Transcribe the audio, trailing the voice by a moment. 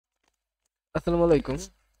আসসালামু আলাইকুম।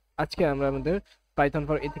 আজকে আমরা আমাদের পাইথন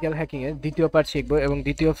ফর এথিক্যাল হ্যাকিং এর দ্বিতীয় পার্ট শিখবো এবং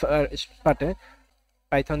দ্বিতীয় পার্টে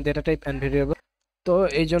Python data type and variable. তো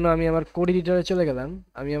এই জন্য আমি আমার কোড এডিটরে চলে গেলাম।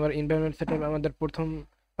 আমি আমার এনভায়রনমেন্ট সেটআপ আমাদের প্রথম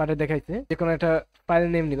পার্টে দেখাইছে যে কোনো একটা ফাইল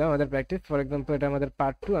নেম নিলাম আমাদের প্র্যাকটিস, ফর এক্সাম্পল এটা আমাদের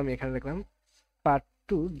পার্ট 2। আমি এখানে লিখলাম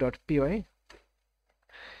part2.py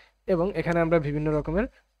এবং এখানে আমরা বিভিন্ন রকমের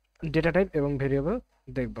ডেটা টাইপ এবং ভেরিয়েবল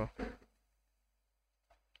দেখব।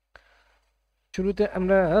 শুরুতে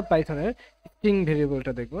আমরা পাইথনের স্ট্রিং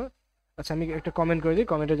ভেরিয়েবলটা দেখব। আচ্ছা, আমি একটা কমেন্ট করে দিই।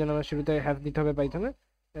 কমেন্টের জন্য আমার শুরুতে হ্যাশ দিতে হবে পাইথনে,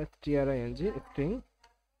 string স্ট্রিং।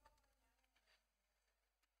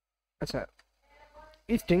 আচ্ছা,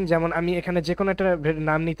 স্ট্রিং যেমন আমি এখানে যে কোনো একটা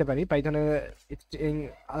নাম নিতে পারি। পাইথনে স্ট্রিং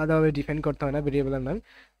আলাদাভাবে ডিফাইন করতে হয় না ভেরিয়েবলের নাম।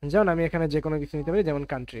 যেমন আমি এখানে যে কোনো কিছু নিতে পারি, যেমন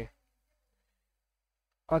কান্ট্রি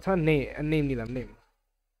অথবা নেম নিলাম, নেম।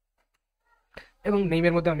 এবং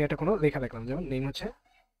নেমের মধ্যে আমি একটা কোনো লেখা লিখলাম, যেমন নেম হচ্ছে।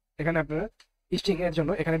 এখানে আপনারা স্ট্রিং এর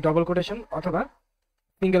জন্য এখানে ডবল কোটেশন অথবা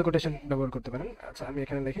সিঙ্গেল কোটেশন ব্যবহার করতে পারেন। আচ্ছা, আমি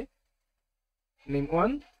এখানে লিখি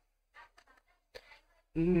name1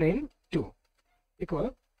 name2 ইকুয়াল।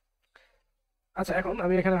 আচ্ছা, এখন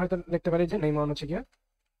আমি এখানে হয়তো লিখতে পারি যে নেম1 হচ্ছে গিয়া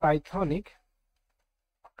পাইথনিক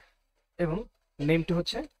এবং নেম2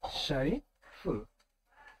 হচ্ছে সারি ফুল।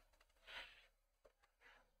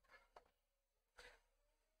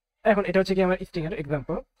 এখন এটা হচ্ছে কি আমার স্ট্রিং এর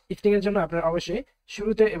এক্সাম্পল। স্ট্রিং এর জন্য আপনার অবশ্যই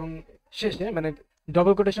শুরুতে এবং শেষে মানে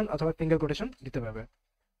ডবল কোটেশন অথবা সিঙ্গেল কোটেশন দিতে হবে।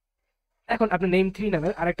 এখন আপনি নেম3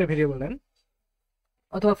 নামের আরেকটা ভেরিয়েবল নেন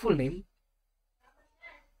অথবা ফুল নেম,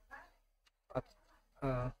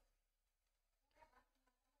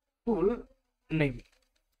 ফুল নেম।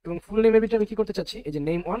 এবং ফুল নেমের ভিতরে আমি কি করতে চাচ্ছি, এই যে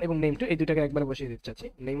নেম1 এবং নেম2 এই দুটাকে একবার বসিয়ে দিতে চাচ্ছি।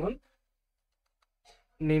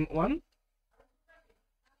 নেম1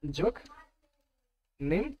 যোগ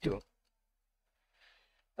নেম2।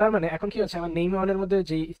 তার মানে এখন কি হচ্ছে, আমার নেম ওয়ানের মধ্যে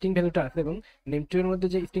যে স্ট্রিং ভ্যালুটা আছে এবং নেম টু এর মধ্যে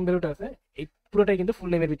যে স্ট্রিং ভ্যালুটা আছে, এই পুরোটাই কিন্তু ফুল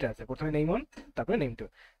নেমের ভিতরে আছে। প্রথমে নেম1, তারপরে নেম2।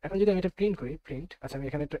 এখন যদি আমি এটা প্রিন্ট করি, প্রিন্ট, আচ্ছা আমি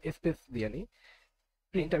এখানে একটা স্পেস দিয়ে নিই।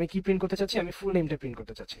 প্রিন্ট, আমি কি প্রিন্ট করতে চাচ্ছি, আমি ফুল নেমটা প্রিন্ট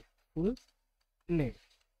করতে চাচ্ছি, ফুল নেম।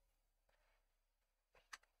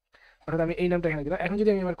 অর্থাৎ আমি এই নামটা এখানে দিলাম। এখন যদি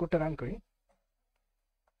আমি আমার কোডটা রান করি,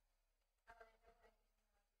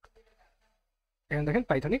 এখানে দেখেন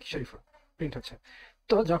পাইথনিক শরীফুল প্রিন্ট হচ্ছে।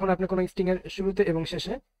 তো যখন আপনি কোনো স্ট্রিং এর শুরুতে এবং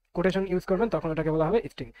শেষে কোটেশন ইউজ করবেন তখন ওটাকে বলা হবে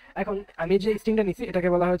স্ট্রিং। এখন আমি যে স্ট্রিংটা নিছি এটাকে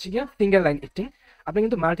বলা হচ্ছে গিয়া সিঙ্গেল লাইন স্ট্রিং। আপনি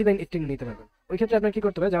কিন্তু মাল্টি লাইন স্ট্রিং নিতে পারবেন। ওই ক্ষেত্রে আপনার কি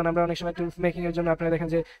করতে হবে, যেমন আমরা অনেক সময় টুলস মেকিং এর জন্য আপনারা দেখেন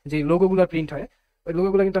যে যে লোগোগুলো প্রিন্ট হয়, ওই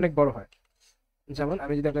লোগোগুলো কিন্তু অনেক বড় হয়। যেমন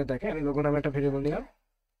আমি যদি আপনার দেখেন, আমি লোগো নামে একটা ভেরিয়েবল নিলাম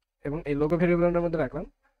এবং এই লোগো ভেরিয়েবলের মধ্যে রাখলাম।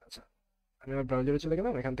 আচ্ছা, আমি আমার ব্রাউজারে চলে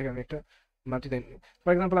গেলাম, এখান থেকে আমি একটা মাল্টি লাইন,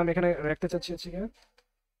 ফর এক্সাম্পল আমি এখানে রাখতে চাচ্ছি হচ্ছে গিয়া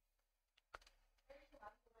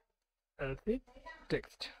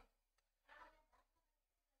টেক্সট,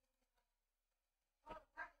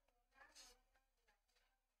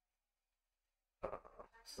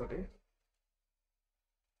 সরি।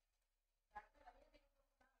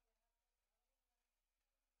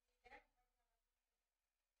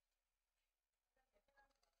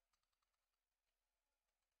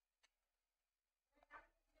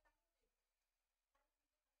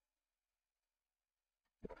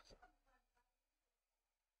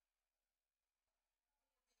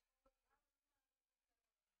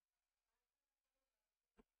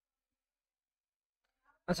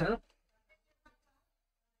 আচ্ছা,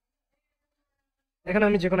 এখানে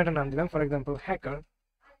আমি যে কোনো একটা নাম দিলাম, ফর এক্সাম্পল হ্যাকার,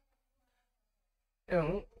 এবং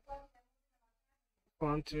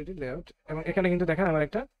কোয়ান্টিটি লেআউট। এবং এখানে কিন্তু দেখেন আমার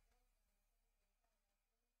একটা,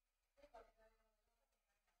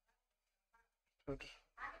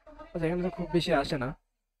 আচ্ছা এখানে তো খুব বেশি আসে না,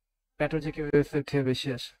 প্যাটোজেকে ওয়েবসাইট থেকে বেশি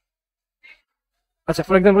আসে। আচ্ছা,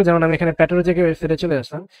 ফর এক্সাম্পল যেমন আমি এখানে প্যাটোজেকে ওয়েবসাইটে চলে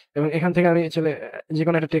আসলাম এবং এখান থেকে আমি চলে যে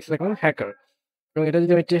কোনো একটা টেক্সট লিখলাম হ্যাকার, এবং এটা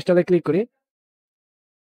যদি আমি টেক্সটালে ক্লিক করি,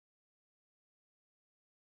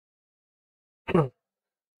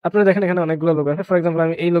 আপনারা দেখেন এখানে অনেকগুলো লোগো আছে। ফর এক্সাম্পল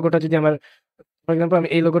আমি এই লোগোটা যদি আমার, ফর এক্সাম্পল আমি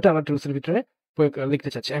এই লোগোটা আমার টুলসের ভিতরে লিখতে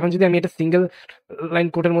চাচ্ছি। এখন যদি আমি এটা সিঙ্গেল লাইন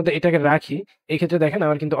কোডের মধ্যে এটাকে রাখি, এই ক্ষেত্রে দেখেন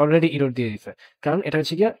আমার কিন্তু অলরেডি ইরর দিয়ে দিছে, কারণ এটা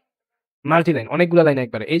হচ্ছে গিয়া মাল্টি লাইন, অনেকগুলো লাইন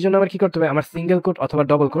একবারে। এই জন্য আমার কি করতে হবে, আমার সিঙ্গেল কোড অথবা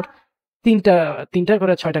ডবল কোড তিনটা, তিনটা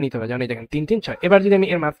করে ছয়টা নিতে হবে। যেমন এই দেখেন 3 3 6। এবার যদি আমি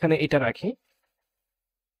এর মাঝখানে এটা রাখি,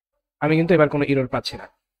 আমি কিন্তু এবার কোনো ইরর পাচ্ছি না।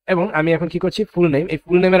 এবং আমি এখন কি করছি, ফুল নেম, এই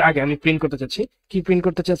ফুল নেমের আগে আমি প্রিন্ট করতে চাচ্ছি, কি প্রিন্ট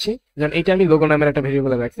করতে চাচ্ছি, যেমন এইটা আমি লোগো নামের একটা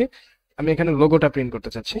ভেরিয়েবলে রাখছি, আমি এখানে লোগোটা প্রিন্ট করতে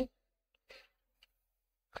চাচ্ছি।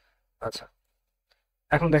 আচ্ছা,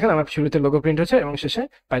 এখন দেখেন আমার শুরুতে লোগো প্রিন্ট হচ্ছে এবং শেষে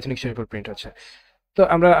পাইথনিক শেপের প্রিন্ট হচ্ছে। তো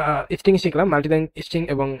আমরা স্ট্রিং শিখলাম, মাল্টি লাইন স্ট্রিং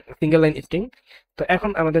এবং সিঙ্গেল লাইন স্ট্রিং। তো এখন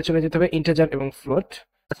আমাদের চলে যেতে হবে ইন্টিজার এবং ফ্লোট।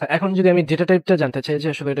 আচ্ছা, এখন যদি আমি ডেটা টাইপটা জানতে চাই যে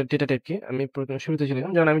আসলে এটা ডেটা টাইপ কি, আমি প্রথমে শুরুতে চলে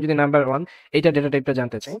গেলাম। যেমন আমি যদি নাম্বার 1 এইটা ডেটা টাইপটা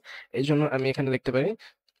জানতে চাই, এই জন্য আমি এখানে লিখতে পারি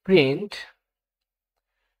প্রিন্ট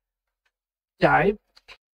টাইপ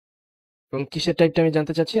এবং কিসের টাইপটা আমি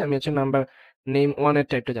জানতে চাচ্ছি, আমি হচ্ছে নাম্বার নেম ওয়ান এর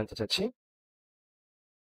টাইপটা জানতে চাচ্ছি।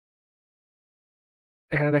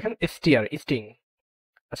 এখানে দেখেন str স্ট্রিং।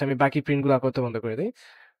 আচ্ছা আমি বাকি প্রিন্টগুলো আপাতত বন্ধ করে দিই।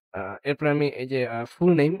 এরপর আমি এই যে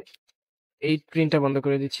ফুল নেম এই প্রিন্টটা বন্ধ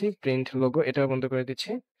করে দিচ্ছি, প্রিন্ট লোগো এটাও বন্ধ করে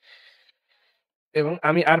দিচ্ছি এবং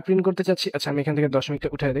আমি আর প্রিন্ট করতে চাচ্ছি। আচ্ছা আমি এখান থেকে দশমিকটা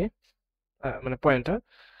উঠায় দিই, মানে পয়েন্টটা।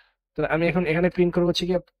 তো আমি এখন এখানে প্রিন্ট করবো হচ্ছে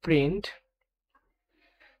গিয়ে প্রিন্ট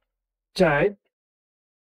টাইপ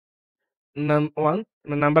নাম ওয়ান,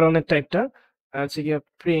 নাম্বার ওয়ানের টাইপটা, আর হচ্ছে গিয়ে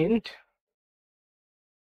প্রিন্ট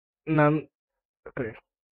নাম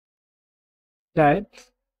টাইপ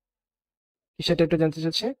কিসের টাইপটা জানতে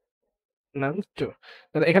চাচ্ছি, নাম টু।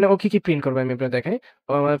 এখানে ও কি কি প্রিন্ট করবে আমি আপনার দেখাই।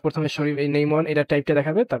 ও আমার প্রথমে সরি এই নেম ওয়ান এটা টাইপটা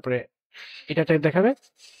দেখাবে, তারপরে এটা টাইপ দেখাবে,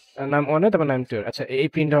 নাম ওয়ানে তারপর নাম টু। আচ্ছা এই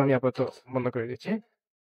প্রিন্টটাও আমি আপাতত বন্ধ করে দিচ্ছি।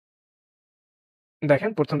 দেখেন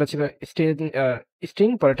প্রথমটা ছিল স্ট্রিং,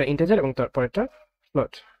 পরেরটা ইন্টিজার এবং পরেরটা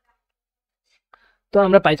ফ্লোট। তো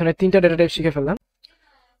আমরা পাইথনের ৩টা ডেটা টাইপ শিখে ফেললাম।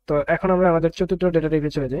 তো এখন আমরা আমাদের চতুর্থ ডেটা টাইপে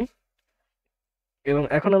চলে যাই এবং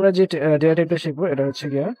এখন আমরা যে ডেটা টাইপটা শিখবো এটা হচ্ছে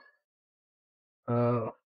গিয়া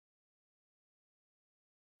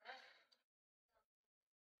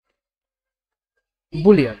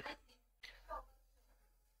বুলিয়ান।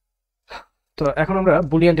 তো এখন আমরা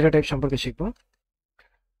বুলিয়ান ডেটা টাইপ সম্পর্কে শিখবো।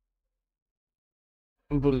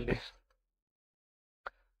 বুলি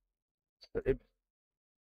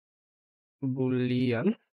বুলিয়ান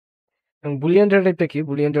এবং বুলিয়ান ডেটা টাইপটা কি,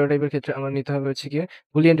 বুলিয়ান ডেটা টাইপের ক্ষেত্রে আমার নিতে হবে হচ্ছে গিয়ে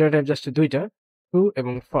বুলিয়ান ডেটা টাইপ জাস্ট দুইটা, ট্রু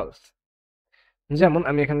এবং ফলস। যেমন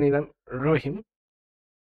আমি এখানে নিলাম রহিম,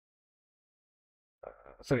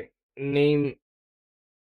 sorry name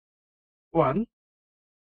one,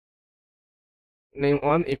 name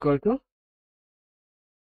one equal to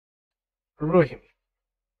রহিম।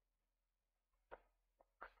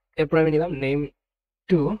 এরপর আমি নিলাম নেম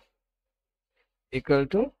টু ইকুয়াল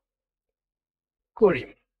টু করিম।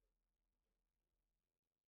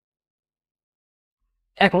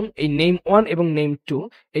 এখন এই নেম ওয়ান এবং নেম টু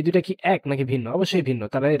এই দুটা কি এক নাকি ভিন্ন? অবশ্যই ভিন্ন।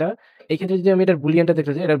 তাহলে এটা এই ক্ষেত্রে যদি আমি এটার বুলিয়ানটা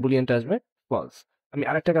দেখতে চাই, এটার বুলিয়ানটা আসবে ফলস। আমি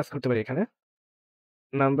আরেকটা কাজ করতে পারি এখানে,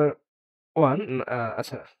 নাম্বার ওয়ান,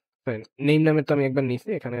 আচ্ছা নেম নামের তো আমি একবার নিয়েছি,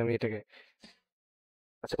 এখানে আমি এটাকে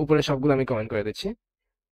আচ্ছা উপরে সবগুলো আমি কমেন্ট করে দিচ্ছি।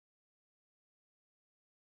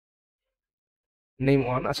 নেম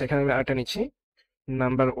ওয়ান, আচ্ছা এখানে আমি আরেকটা নিচ্ছি,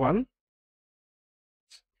 number one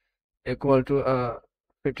equal to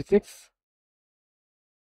 56,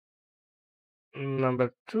 number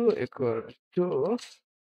two equal to,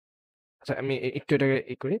 আচ্ছা আমি একটু এটাকে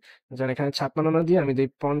করি, যেন এখানে 56 না দিয়ে আমি দিই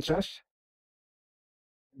 50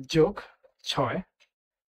 যোগ 6,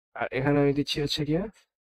 আর এখানে আমি দিচ্ছি হচ্ছে গিয়ে,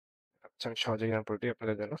 আচ্ছা আমি সহজে জ্ঞান পড়ি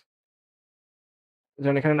আপনাদের জন্য,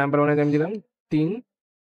 যেমন এখানে নাম্বার ওয়ানে আমি দিলাম 3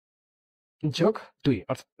 যোগ 2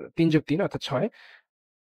 অর্থাৎ 3 যোগ 3 অর্থাৎ 6,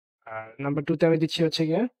 আর নাম্বার টু তে আমি দিচ্ছি হচ্ছে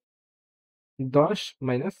গিয়ে 10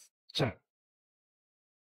 মাইনাস 4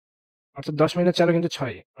 অর্থাৎ 10 মাইনাস 4 কিন্তু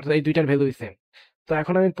 6, অর্থাৎ এই দুইটার ভ্যালুই সেম। তো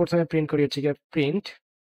এখন আমি প্রথমে প্রিন্ট করি হচ্ছে গিয়ে প্রিন্ট,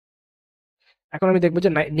 এখন আমি দেখবো যে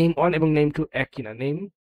নেম ওয়ান এবং নেম টু এক কিনা। Name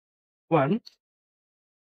one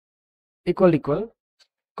equal equal,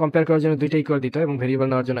 compare করার জন্য দুইটা ইকুয়াল দিতে হয় এবং ভেরিয়েবল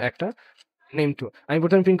নেওয়ার জন্য একটা। নেম টু আমি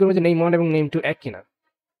প্রথমে প্রিন্ট করবো যে নেম ওয়ান এবং নেম টু এক কিনা।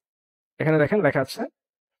 এখানে দেখেন লেখা আছে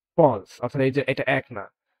ফলস, অর্থাৎ এই যে এটা এক না।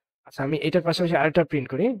 আচ্ছা আমি এটার পাশাপাশি আরেকটা প্রিন্ট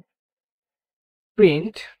করি,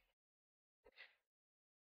 print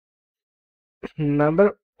number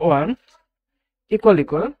one equal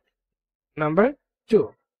equal number two,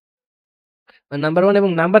 number one এবং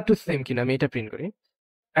নাম্বার টু সেম কিনা আমি এটা প্রিন্ট করি।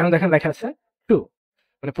 এখন দেখেন লেখা আছে ট্রু,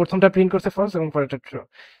 মানে প্রথমটা প্রিন্ট করছে ফলস এবং পরেরটা ট্রু।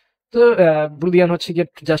 তো বুলিয়ান হচ্ছে গিয়ে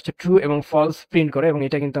জাস্ট ট্রু এবং ফলস প্রিন্ট করে এবং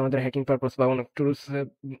এটা কিন্তু আমাদের হ্যাকিং পারপাস বা অনেক টুলস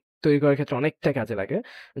তৈরি করার ক্ষেত্রে অনেকটা কাজে লাগে,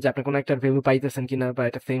 যে আপনি কোনো একটা ভ্যালু পাইতেছেন কিনা বা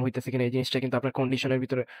এটা সেম হইতেছে কিনা এই জিনিসটা কিন্তু আপনার কন্ডিশনের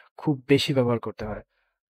ভিতরে খুব বেশি ব্যবহার করতে হয়।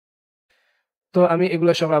 তো আমি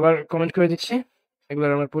এগুলো সব আবার কমেন্ট করে দিচ্ছি,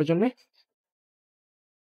 এগুলোর আমার প্রয়োজন নেই।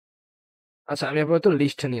 আচ্ছা আমি আপাতত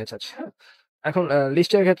লিস্ট নিয়ে যাচ্ছি, হ্যাঁ। এখন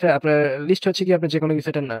লিস্টের ক্ষেত্রে আপনার লিস্ট হচ্ছে কি আপনি যেকোনো কিছু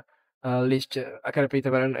একটা না লিস্ট আকারে পেতে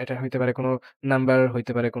পারেন। এটা হইতে পারে কোনো নাম্বার,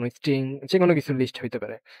 হইতে পারে কোনো স্ট্রিং, যেকোনো কিছুর লিস্ট হইতে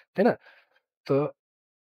পারে, তাই না? তো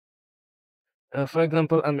ফর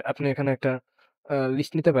এক্সাম্পল আপনি এখানে একটা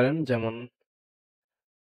লিস্ট নিতে পারেন, যেমন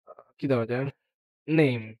কি দেওয়া যায়?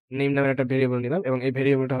 নেম, নেম নামের একটা ভেরিয়েবল নিলাম এবং এই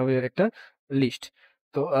ভেরিয়েবলটা হবে একটা লিস্ট।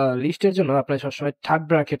 তো লিস্টের জন্য আপনার সবসময় থার্ড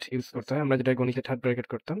ব্র্যাকেট ইউজ করতে হয়। আমরা যেটা গণিতে থার্ড ব্র্যাকেট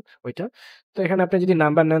করতাম ওইটা। তো এখানে আপনি যদি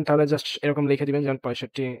নাম্বার নেন তাহলে জাস্ট এরকম লিখে দিবেন, যেমন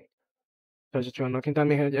 65, 654। কিন্তু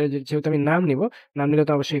আমি এখানে যেহেতু আমি নাম নিব, নাম নিলে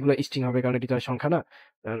তো অবশ্যই এগুলো স্ট্রিং হবে কারণ এটি তো আর সংখ্যা না।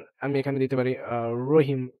 আমি এখানে দিতে পারি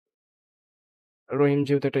রহিম। রহিম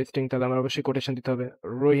যেহেতু একটা স্ট্রিং তাহলে আমার অবশ্যই কোটেশন দিতে হবে।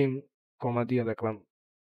 রহিম কমা দিয়ে লিখলাম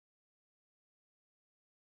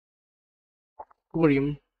করিম,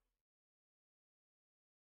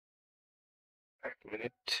 1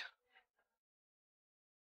 মিনিট,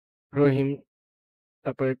 রহিম,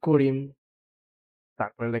 তারপরে করিম,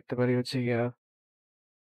 তারপরে লিখতে পারি হচ্ছে গিয়া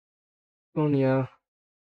সোনিয়া,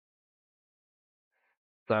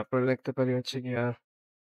 তারপরে লিখতে পারি হচ্ছে গিয়া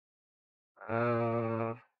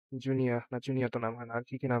আহ জুনিয়া, না জুনিয়া তো নাম হয় না, আর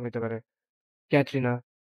কি নাম হইতে পারে, ক্যাটরিনা,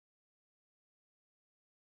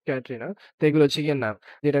 ক্যাটরিনা। তো এগুলো হচ্ছে গিয়ে নাম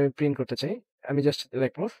যেটা আমি প্রিন্ট করতে চাই। আমি জাস্ট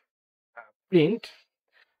লিখবো প্রিন্ট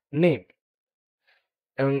নেম,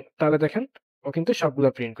 এবং তাহলে দেখেন ও কিন্তু সবগুলো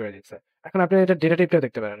প্রিন্ট করে দিচ্ছে। এখন আপনি এটা ডেটা টাইপটা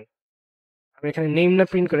দেখতে পারেন। আমি এখানে নেম না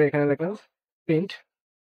প্রিন্ট করে এখানে লিখলাম প্রিন্ট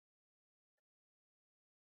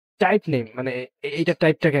টাইপ নেম, মানে এইটা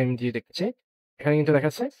টাইপটাকে আমি দিয়ে দেখতে চাই। এখানে কিন্তু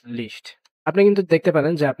দেখাচ্ছে লিস্ট। আপনি কিন্তু দেখতে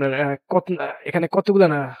পারেন যে আপনার এখানে কতগুলো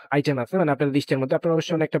না আইটেম আছে, মানে আপনার লিস্টের মধ্যে আপনার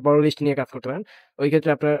অবশ্যই অনেক একটা বড় লিস্ট নিয়ে কাজ করতে পারেন। ওই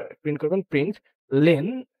ক্ষেত্রে আপনার প্রিন্ট করবেন প্রিন্ট লেন,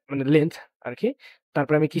 মানে লেন্থ আর কি।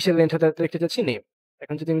 তারপরে আমি কিসের লেন্থ দেখতে চাচ্ছি নেম।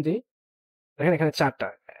 এখন যদি আমি দিই, দেখেন এখানে ৪ টা।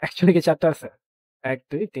 অ্যাকচুয়ালি কি ৪ টা আছে? ১,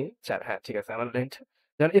 ২, ৩, ৪, হ্যাঁ, ঠিক আছে। আমার লেন্থ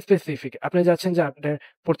যেমন স্পেসিফিক। আপনি চাচ্ছেন যে আপনার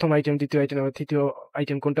 ১ম আইটেম, ২য় আইটেম এবং ৩য়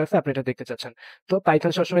আইটেম কোনটা আছে আপনি এটা দেখতে চাচ্ছেন। তো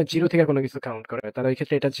পাইথন সবসময় 0 থেকে কোনো কিছু কাউন্ট করে। তাহলে এই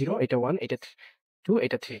ক্ষেত্রে এটা 0, এটা 1, এটা 2,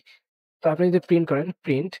 এটা 3। তো আপনি যদি প্রিন্ট করেন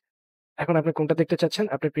প্রিন্ট, এখন আপনি কোনটা দেখতে চাচ্ছেন?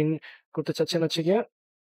 আপনি প্রিন্ট করতে চাচ্ছেন হচ্ছে গিয়া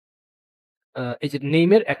এই যে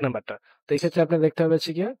নেইমের ১ নাম্বারটা। তো এই ক্ষেত্রে আপনার দেখতে হবে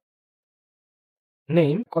হচ্ছে গিয়া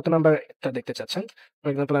নেইম কত নাম্বারটা দেখতে চাচ্ছেন। ফর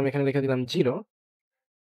এক্সাম্পল আমি এখানে লিখে দিলাম 0।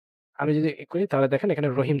 আমি যদি করি তাহলে দেখেন এখানে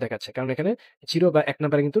রহিম দেখাচ্ছে। কারণ এখানে 0 বা ১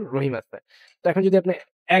 নাম্বারে কিন্তু রহিম আছে। তো এখন যদি আপনি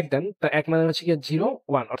 ১ দেন, তো ১ মানে হচ্ছে গিয়ে 0,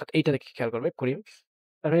 1 অর্থাৎ এইটা দেখে খেয়াল করবে করিম।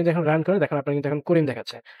 আপনি যদি এখন রান করেন দেখেন আপনার কিন্তু এখন করিম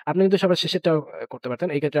দেখাচ্ছে। আপনি কিন্তু সবার শেষেরটাও করতে পারতেন।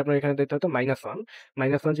 এই ক্ষেত্রে আপনার এখানে দিতে হতো -1।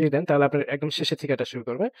 -1 যদি দেন তাহলে আপনার একদম শেষের থেকে এটা শুরু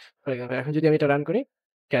করবে। এখন যদি আমি এটা রান করি,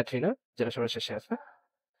 ক্যাটরিনা যেটা সবার শেষে আছে।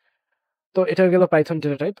 তো এটা হয়ে গেল পাইথন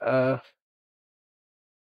ডেটা টাইপ।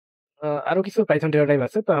 আরো কিছু পাইথন ডেটা টাইপ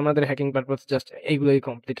আছে। তো আমাদের হ্যাকিং পারপোজ জাস্ট এইগুলোই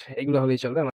কমপ্লিট। এগুলো হলেই চলবে।